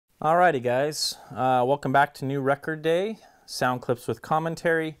Alrighty guys, welcome back to New Record Day, sound clips with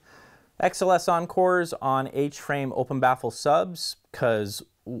commentary. XLS Encores on H-frame open baffle subs, because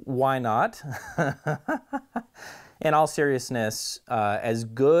why not? In all seriousness, as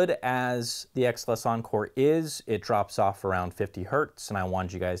good as the XLS Encore is, it drops off around 50 Hertz, and I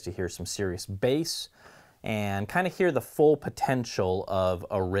wanted you guys to hear some serious bass and kind of hear the full potential of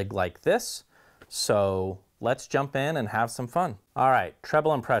a rig like this. So let's jump in and have some fun. All right,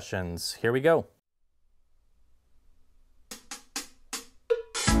 treble impressions, here we go.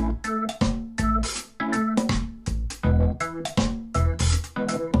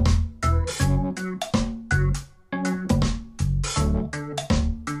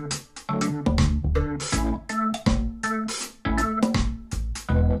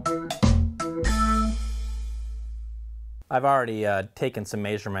 I've already taken some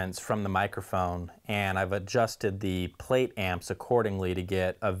measurements from the microphone, and I've adjusted the plate amps accordingly to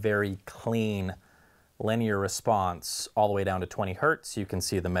get a very clean linear response all the way down to 20 Hertz. You can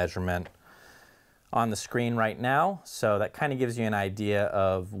see the measurement on the screen right now, so that kind of gives you an idea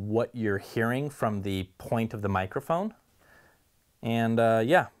of what you're hearing from the point of the microphone. And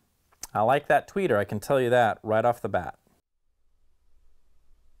yeah, I like that tweeter, I can tell you that right off the bat.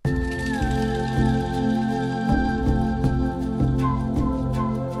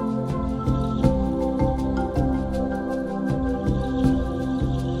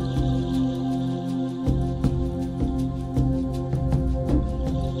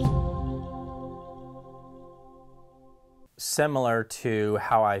 Similar to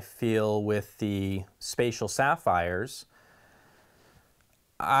how I feel with the spatial sapphires,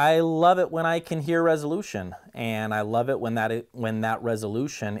 I love it when I can hear resolution, and I love it when that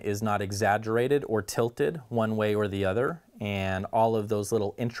resolution is not exaggerated or tilted one way or the other, and all of those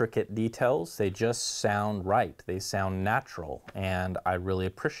little intricate details, they just sound right. They sound natural, and I really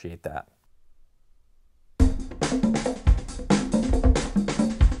appreciate that.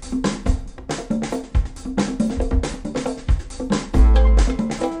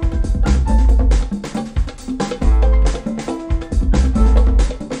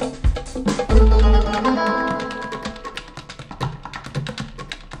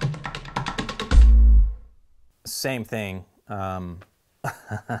 Same thing. Of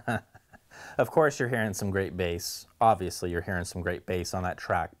course you're hearing some great bass. Obviously you're hearing some great bass on that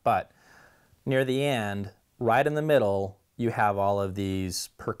track, but near the end, right in the middle, you have all of these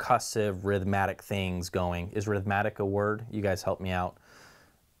percussive, rhythmatic things going. Is rhythmatic a word? You guys help me out.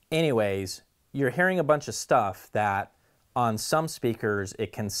 Anyways, you're hearing a bunch of stuff that on some speakers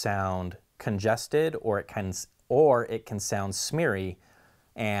it can sound congested, or it can sound smeary.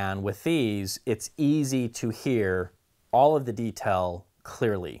 And with these, it's easy to hear all of the detail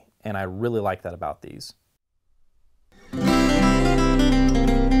clearly, and I really like that about these.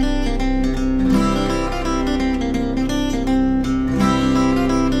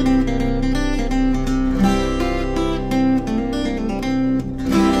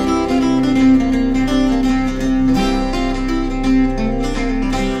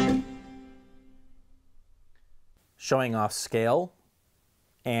 Showing off scale.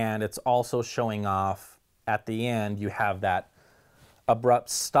 And it's also showing off at the end, you have that abrupt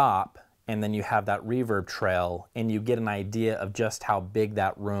stop, and then you have that reverb trail, and you get an idea of just how big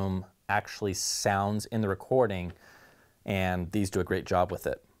that room actually sounds in the recording, and these do a great job with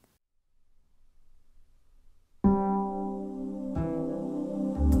it.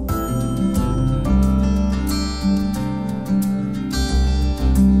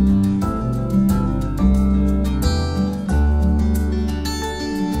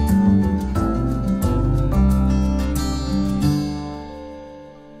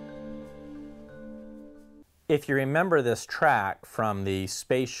 If you remember this track from the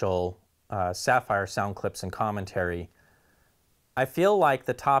spatial Sapphire sound clips and commentary, I feel like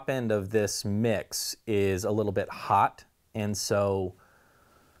the top end of this mix is a little bit hot, and so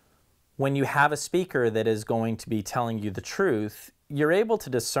when you have a speaker that is going to be telling you the truth, you're able to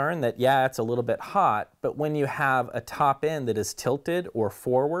discern that, yeah, it's a little bit hot, but when you have a top end that is tilted or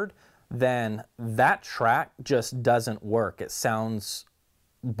forward, then that track just doesn't work. It sounds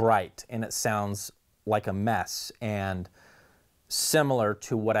bright, and it sounds like a mess, and similar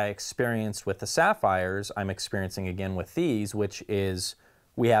to what I experienced with the Sapphires, I'm experiencing again with these, which is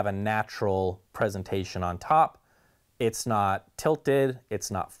we have a natural presentation on top. It's not tilted,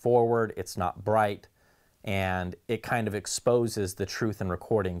 it's not forward, it's not bright, and it kind of exposes the truth in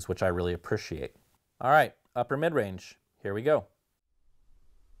recordings, which I really appreciate. All right, upper mid-range, here we go.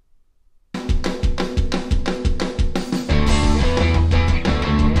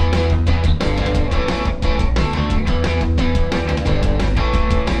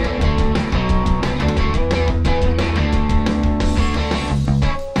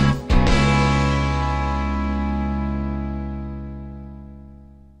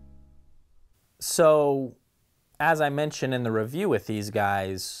 So, as I mentioned in the review with these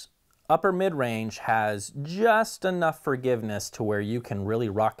guys, upper mid-range has just enough forgiveness to where you can really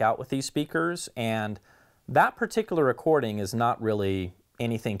rock out with these speakers, and that particular recording is not really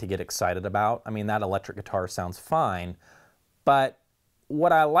anything to get excited about. I mean, that electric guitar sounds fine, but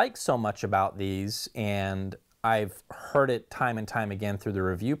what I like so much about these, and I've heard it time and time again through the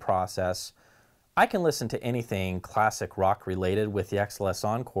review process, I can listen to anything classic rock related with the XLS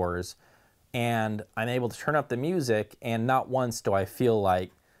Encores, and I'm able to turn up the music, and not once do I feel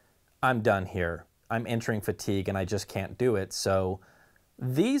like I'm done here. I'm entering fatigue and I just can't do it. So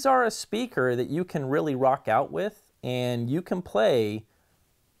these are a speaker that you can really rock out with, and you can play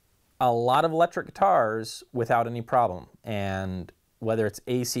a lot of electric guitars without any problem. And whether it's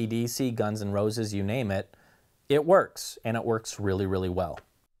AC/DC, Guns N' Roses, you name it, it works, and it works really, really well.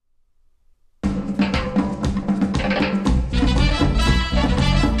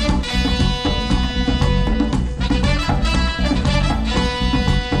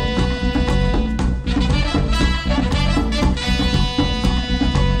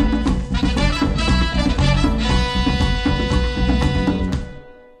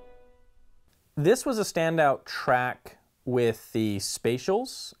 This was a standout track with the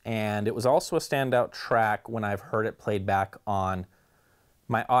spatials, and it was also a standout track when I've heard it played back on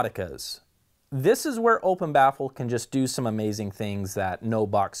my Audicas. This is where open baffle can just do some amazing things that no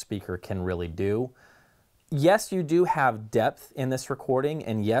box speaker can really do. Yes, you do have depth in this recording,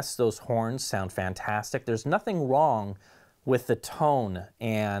 and yes, those horns sound fantastic. There's nothing wrong with the tone,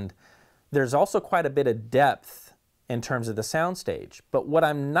 and there's also quite a bit of depth in terms of the soundstage. But what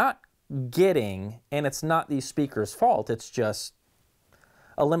I'm not getting, and it's not these speakers' fault, it's just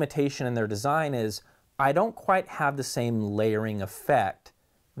a limitation in their design, is I don't quite have the same layering effect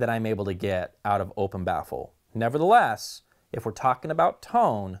that I'm able to get out of open baffle. Nevertheless, if we're talking about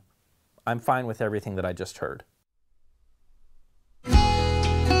tone, I'm fine with everything that I just heard.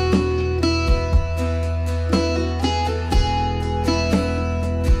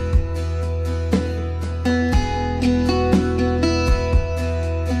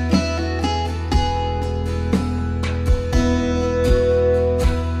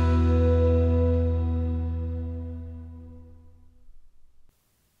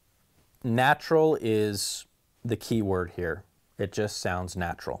 Natural is the key word here. It just sounds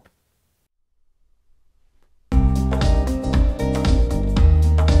natural.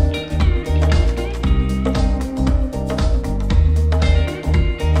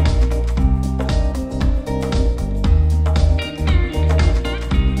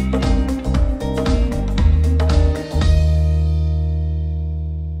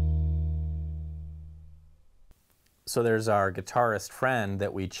 So there's our guitarist friend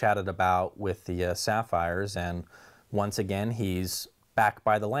that we chatted about with the Sapphires, and once again, he's back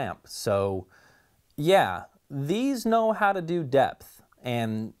by the lamp. So yeah, these know how to do depth,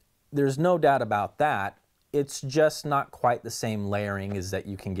 and there's no doubt about that. It's just not quite the same layering as that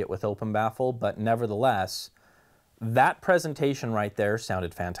you can get with open baffle, but nevertheless, that presentation right there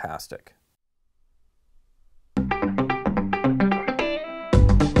sounded fantastic.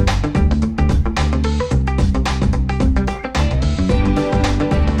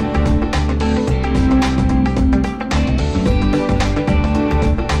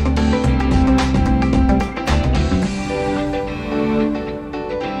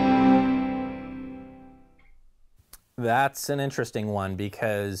 That's an interesting one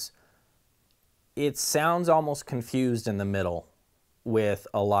because it sounds almost confused in the middle with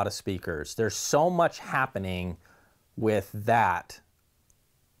a lot of speakers. There's so much happening with that.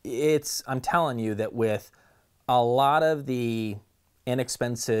 I'm telling you that with a lot of the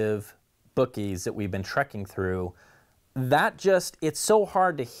inexpensive bookies that we've been trekking through, it's so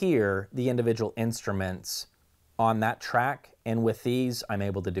hard to hear the individual instruments on that track, and with these, I'm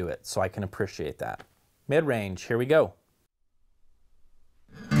able to do it, so I can appreciate that. Mid-range, here we go.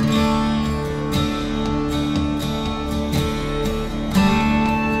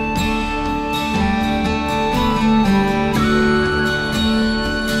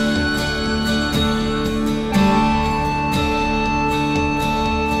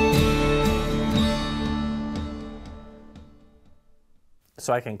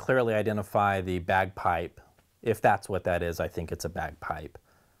 So I can clearly identify the bagpipe. If that's what that is, I think it's a bagpipe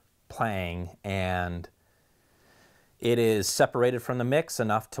playing, and it is separated from the mix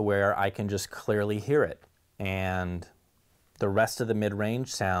enough to where I can just clearly hear it. And the rest of the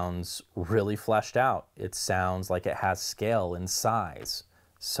mid-range sounds really fleshed out. It sounds like it has scale and size.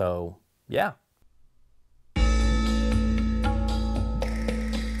 So, yeah.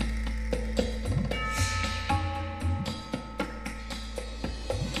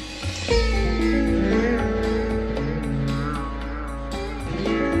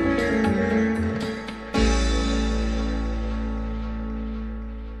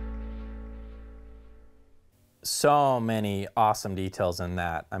 so many awesome details in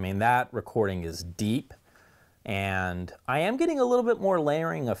that. I mean, that recording is deep, and I am getting a little bit more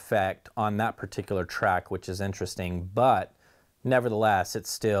layering effect on that particular track, which is interesting, but nevertheless, it's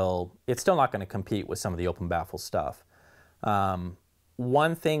still not going to compete with some of the open baffle stuff.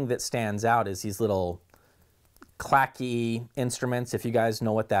 One thing that stands out is these little clacky instruments, if you guys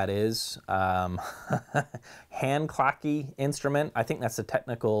know what that is. Hand clacky instrument, I think that's the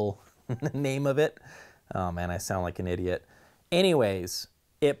technical name of it. Oh man, I sound like an idiot. Anyways,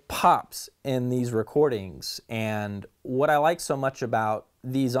 it pops in these recordings, and what I like so much about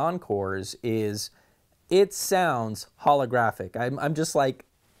these Encores is it sounds holographic. I'm just like,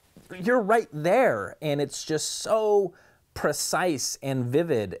 you're right there, and it's just so precise and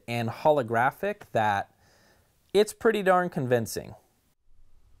vivid and holographic that it's pretty darn convincing.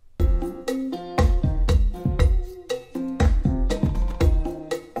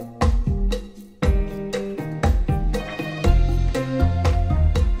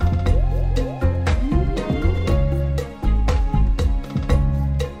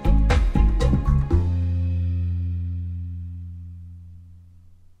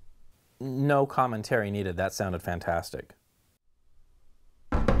 No commentary needed. That sounded fantastic.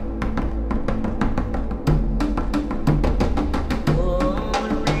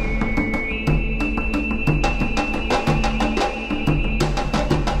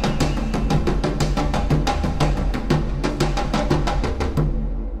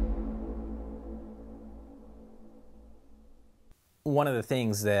 One of the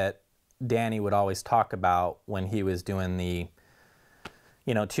things that Danny would always talk about when he was doing the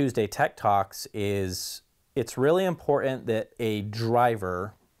Tuesday Tech Talks is it's really important that a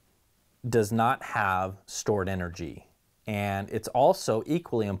driver does not have stored energy. And it's also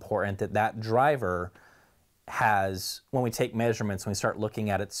equally important that that driver has, when we take measurements, when we start looking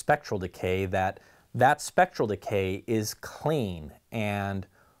at its spectral decay, that spectral decay is clean. And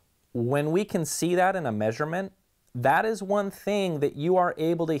when we can see that in a measurement, that is one thing that you are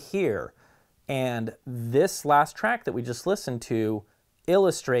able to hear. And this last track that we just listened to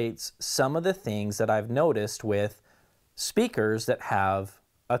illustrates some of the things that I've noticed with speakers that have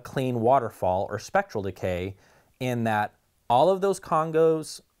a clean waterfall or spectral decay, in that all of those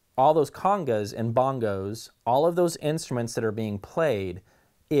congas and bongos, all of those instruments that are being played,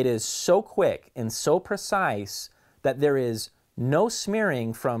 it is so quick and so precise that there is no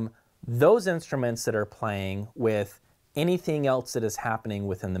smearing from those instruments that are playing with anything else that is happening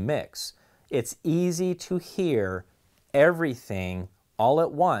within the mix. It's easy to hear everything all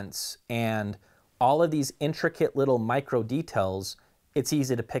at once, and all of these intricate little micro details, it's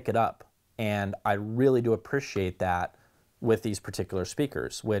easy to pick it up. And I really do appreciate that with these particular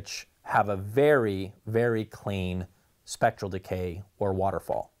speakers, which have a very, very clean spectral decay or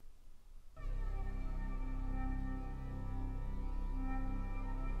waterfall.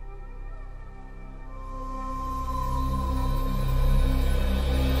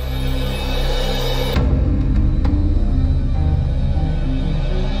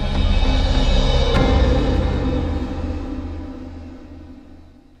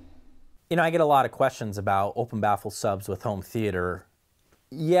 I get a lot of questions about open baffle subs with home theater.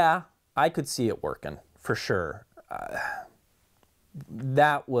 Yeah, I could see it working, for sure.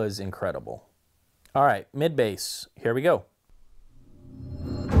 That was incredible. All right, mid bass, here we go.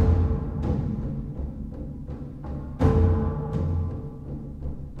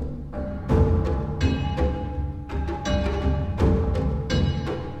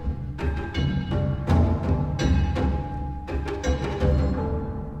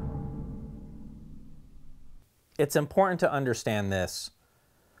 It's important to understand this.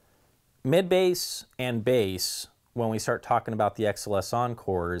 Mid bass and bass, when we start talking about the XLS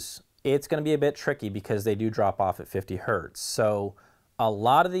Encores, it's going to be a bit tricky because they do drop off at 50 Hertz. So a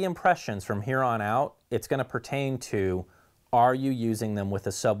lot of the impressions from here on out, it's going to pertain to, are you using them with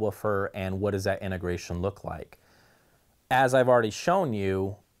a subwoofer, and what does that integration look like? As I've already shown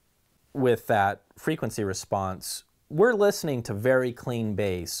you with that frequency response, we're listening to very clean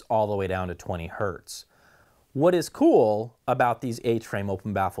bass all the way down to 20 Hertz. What is cool about these H-frame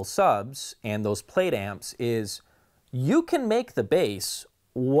open baffle subs and those plate amps is you can make the bass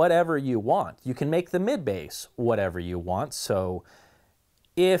whatever you want. You can make the mid bass whatever you want. So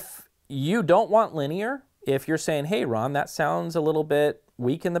if you don't want linear, if you're saying, hey Ron, that sounds a little bit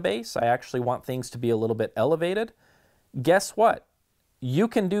weak in the bass, I actually want things to be a little bit elevated, guess what? You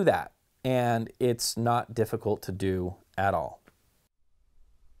can do that, and it's not difficult to do at all.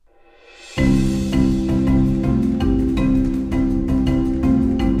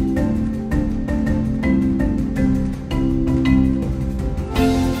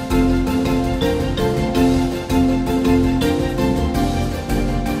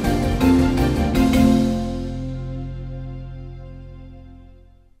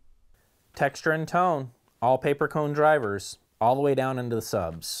 Texture and tone, all paper cone drivers, all the way down into the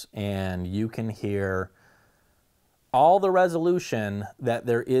subs, and you can hear all the resolution that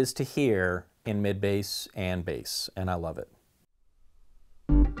there is to hear in mid bass and bass, and I love it.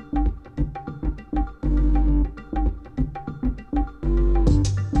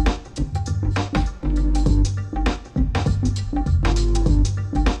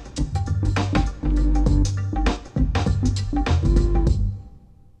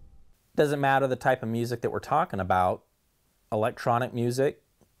 Doesn't matter the type of music that we're talking about. Electronic music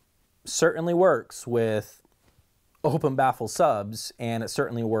certainly works with open baffle subs, and it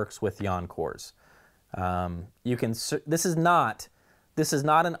certainly works with the Encores. This is not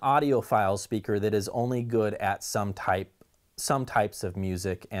an audiophile speaker that is only good at some types of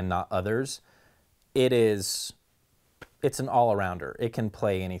music and not others. It's an all-arounder. It can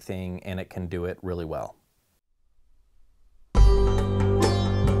play anything and it can do it really well.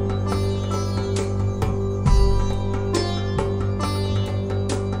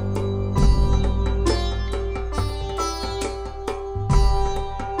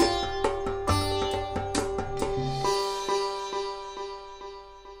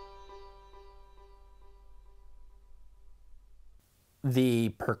 The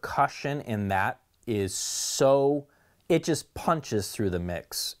percussion in that is it just punches through the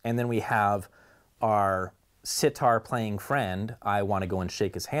mix. And then we have our sitar playing friend. I want to go and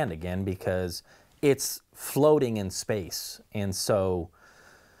shake his hand again because it's floating in space. And so,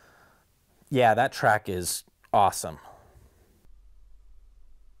 yeah, that track is awesome.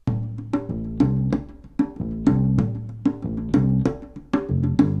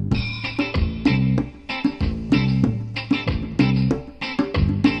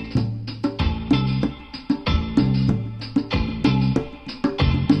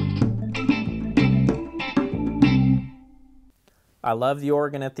 I love the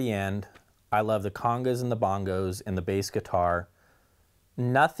organ at the end. I love the congas and the bongos and the bass guitar.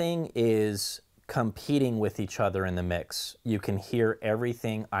 Nothing is competing with each other in the mix. You can hear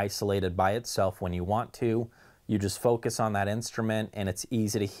everything isolated by itself when you want to. You just focus on that instrument and it's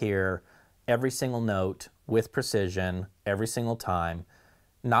easy to hear every single note with precision every single time.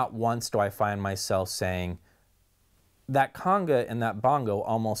 Not once do I find myself saying, that conga and that bongo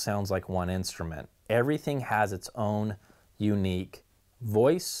almost sounds like one instrument. Everything has its own unique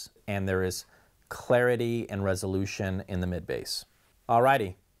voice, and there is clarity and resolution in the mid bass.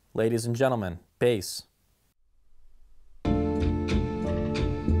 Alrighty, ladies and gentlemen, bass.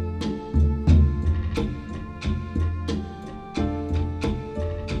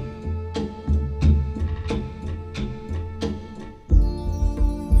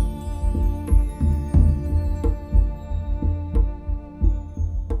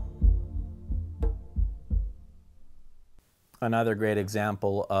 Another great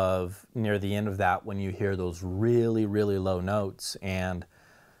example of near the end of that when you hear those really, really low notes, and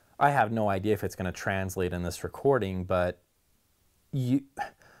I have no idea if it's going to translate in this recording, but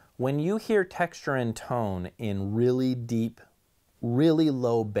when you hear texture and tone in really deep, really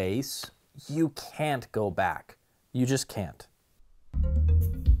low bass, you can't go back. You just can't.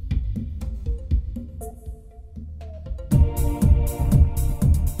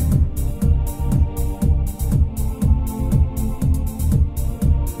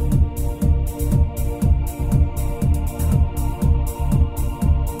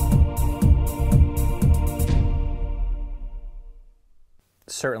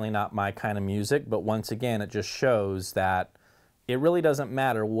 Certainly not my kind of music, but once again, it just shows that it really doesn't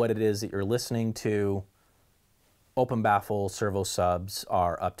matter what it is that you're listening to. Open baffle servo subs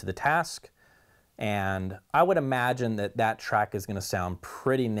are up to the task, and I would imagine that that track is going to sound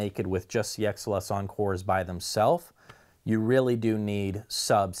pretty naked with just the XLS Encores by themselves. You really do need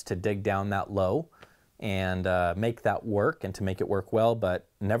subs to dig down that low and make that work and to make it work well, but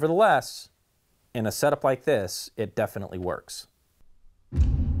nevertheless, in a setup like this, it definitely works.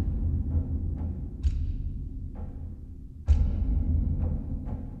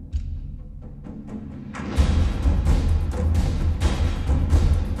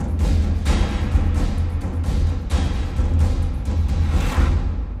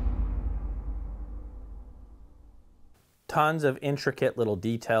 Tons of intricate little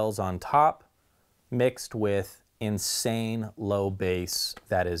details on top, mixed with insane low bass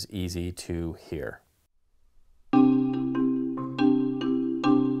that is easy to hear.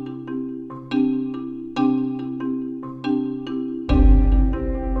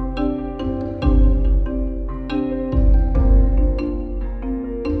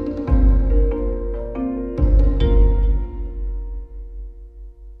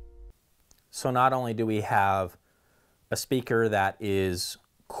 So not only do we have a speaker that is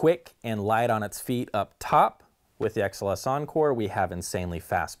quick and light on its feet up top. With the XLS Encore, we have insanely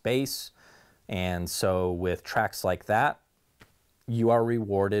fast bass. And so with tracks like that, you are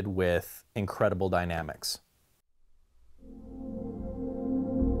rewarded with incredible dynamics.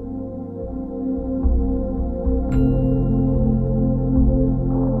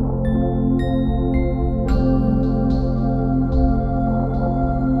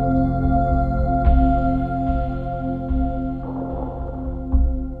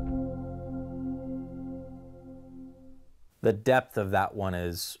 The depth of that one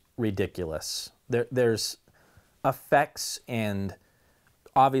is ridiculous. There's effects, and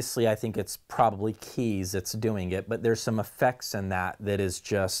obviously I think it's probably keys that's doing it, but there's some effects in that is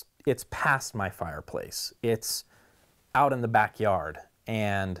just, it's past my fireplace. It's out in the backyard.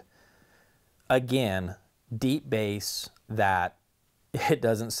 And again, deep bass that it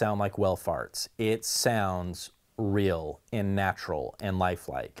doesn't sound like well farts. It sounds real and natural and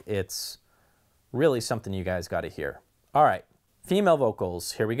lifelike. It's really something you guys got to hear. All right, female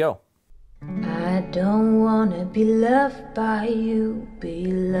vocals, here we go. I don't wanna be loved by you, be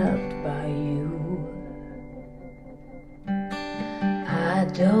loved by you. I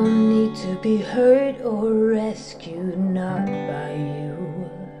don't need to be hurt or rescued, not by you.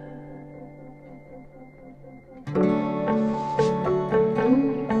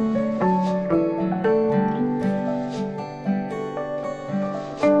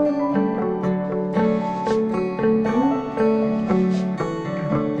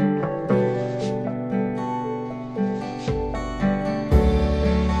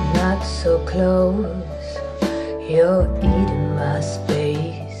 So close, you're eating my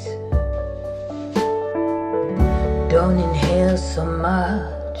space. Don't inhale so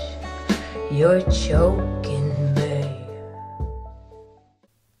much, you're choking me.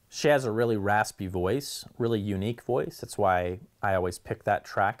 She has a really raspy voice, really unique voice. That's why I always pick that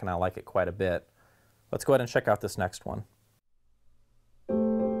track, and I like it quite a bit. Let's go ahead and check out this next one.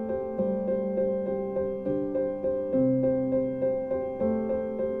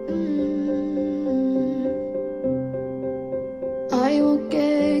 I will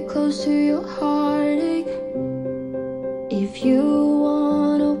get close to your heartache if you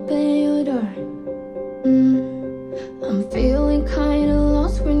want to open your door. I'm feeling kinda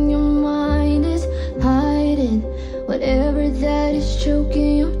lost when your mind is hiding whatever that is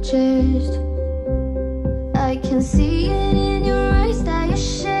choking your chest. I can see it in your eyes that you're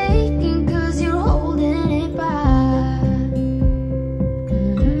shaking 'cause you're holding it back.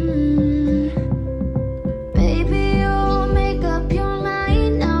 Maybe you'll make up your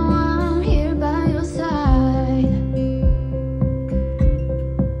mind now I'm here by your side.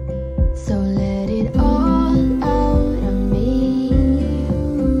 So let it all out of me.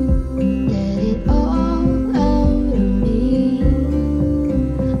 Let it all out of me.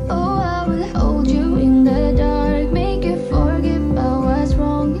 Oh, I will hold you in the dark, make you forget about what's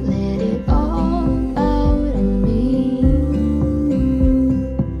wrong. Let it all out of me.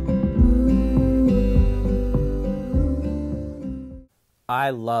 I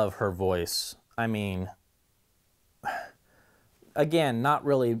love her voice. I mean, again, not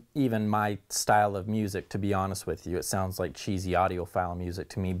really even my style of music, to be honest with you. It sounds like cheesy audiophile music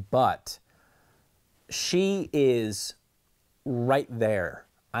to me, but she is right there.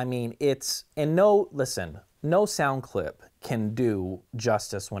 I mean, and listen, no sound clip can do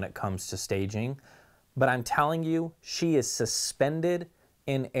justice when it comes to staging, but I'm telling you, she is suspended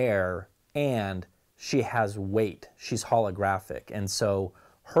in air and she has weight. She's holographic. And so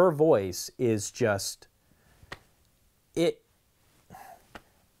her voice is just,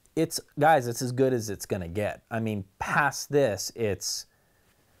 guys, it's as good as it's gonna get. I mean, past this,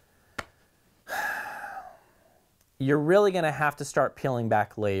 you're really gonna have to start peeling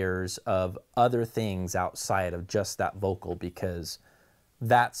back layers of other things outside of just that vocal, because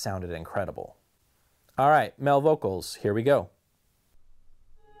that sounded incredible. All right, male vocals, here we go.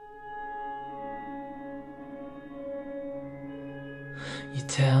 You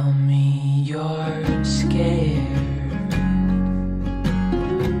tell me you're scared.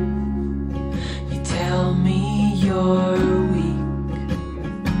 You tell me you're weak,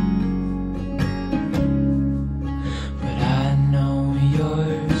 but I know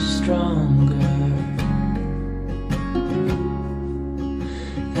you're stronger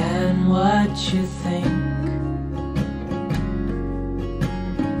than what you think.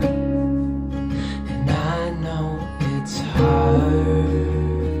 And I know it's hard.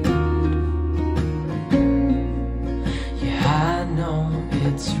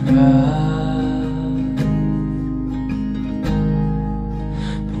 It's rough,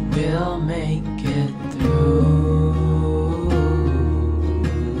 but we'll make it through.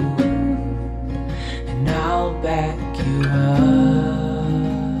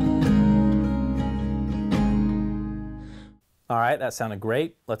 right, that sounded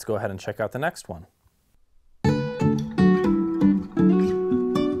great. Let's go ahead and check out the next one.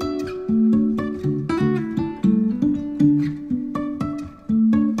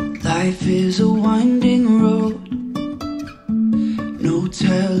 Life is a winding road, no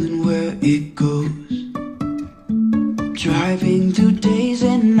telling where it goes. Driving through days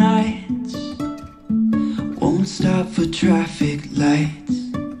and nights, won't stop for traffic lights.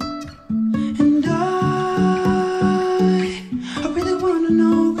 And I really wanna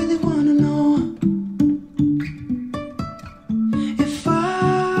know if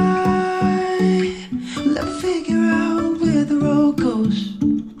I'll ever figure out where the road goes.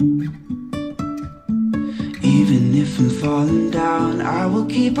 Even if I'm falling down, I will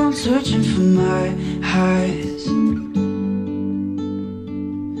keep on searching for my highs.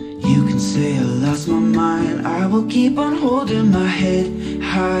 You can say I lost my mind, I will keep on holding my head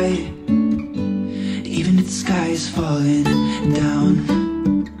high, even if the sky is falling down.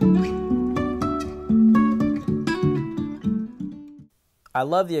 I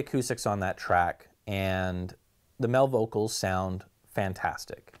love the acoustics on that track, and the male vocals sound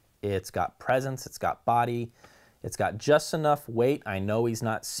fantastic. It's got presence, it's got body, it's got just enough weight. I know he's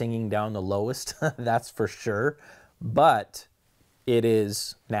not singing down the lowest, that's for sure, but it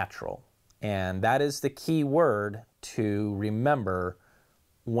is natural. And that is the key word to remember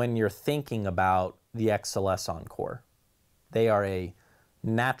when you're thinking about the XLS Encore. They are a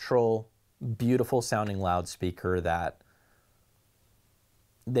natural, beautiful sounding loudspeaker that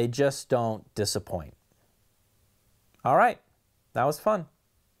they just don't disappoint. All right, that was fun.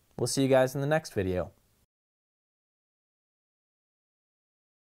 We'll see you guys in the next video.